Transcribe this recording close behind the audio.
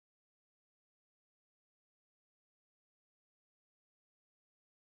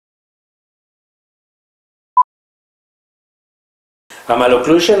A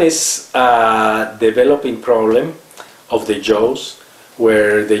malocclusion is a developing problem of the jaws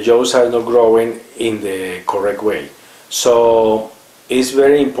where the jaws are not growing in the correct way. So it's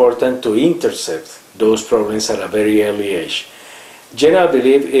very important to intercept those problems at a very early age. General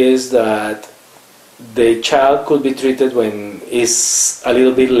belief is that the child could be treated when it's a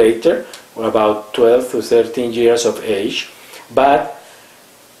little bit later, about 12 to 13 years of age, but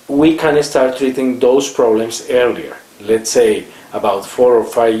we can start treating those problems earlier. Let's say about 4 or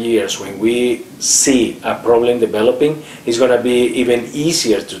 5 years, when we see a problem developing, it's going to be even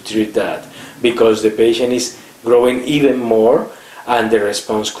easier to treat that because the patient is growing even more and the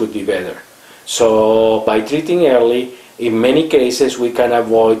response could be better. So by treating early, in many cases we can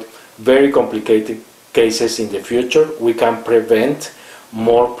avoid very complicated cases in the future. We can prevent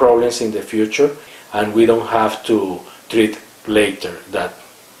more problems in the future, and we don't have to treat later that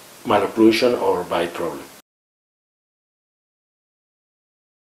malocclusion or bite problem.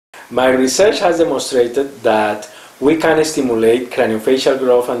 My research has demonstrated that we can stimulate craniofacial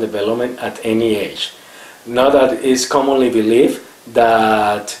growth and development at any age. Now that it's commonly believed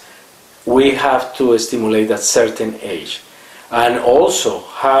that we have to stimulate at certain age. And also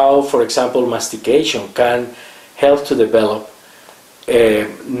how, for example, mastication can help to develop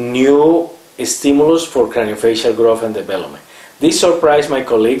new stimulus for craniofacial growth and development. This surprised my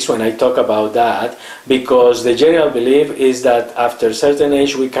colleagues when I talk about that, because the general belief is that after a certain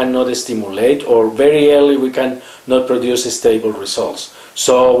age we cannot stimulate, or very early we cannot produce stable results.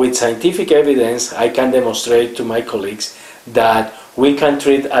 So with scientific evidence I can demonstrate to my colleagues that we can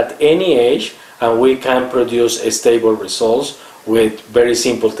treat at any age and we can produce stable results with very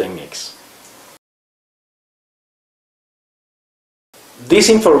simple techniques. This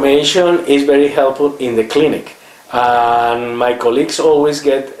information is very helpful in the clinic, and my colleagues always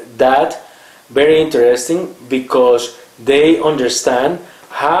get that very interesting because they understand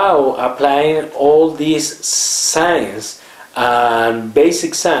how applying all these science and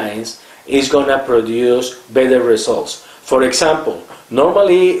basic science is going to produce better results. For example,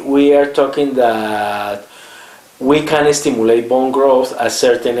 normally we are talking that we can stimulate bone growth at a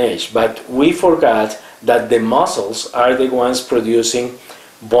certain age, but we forgot that the muscles are the ones producing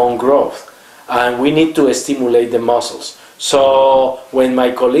bone growth, and we need to stimulate the muscles. So when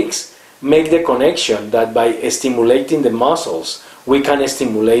my colleagues make the connection that by stimulating the muscles we can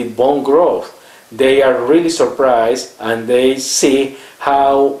stimulate bone growth, they are really surprised, and they see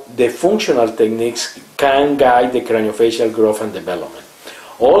how the functional techniques can guide the craniofacial growth and development.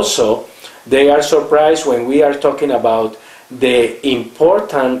 Also, they are surprised when we are talking about the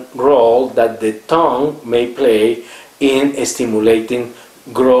important role that the tongue may play in stimulating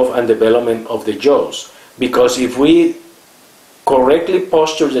growth and development of the jaws. Because if we correctly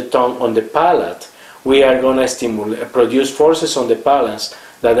posture the tongue on the palate, we are going to produce forces on the palate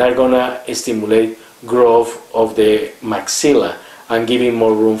that are going to stimulate growth of the maxilla and giving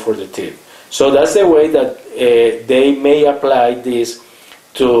more room for the teeth. So that's the way that they may apply this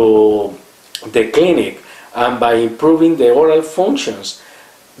to the clinic, and by improving the oral functions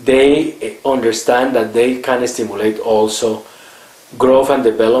they understand that they can stimulate also growth and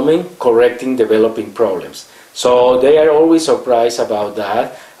development, correcting developing problems. So they are always surprised about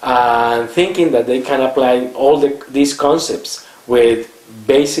that and thinking that they can apply all these concepts with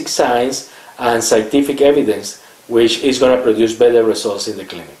basic science and scientific evidence, which is going to produce better results in the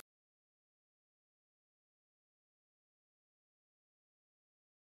clinic.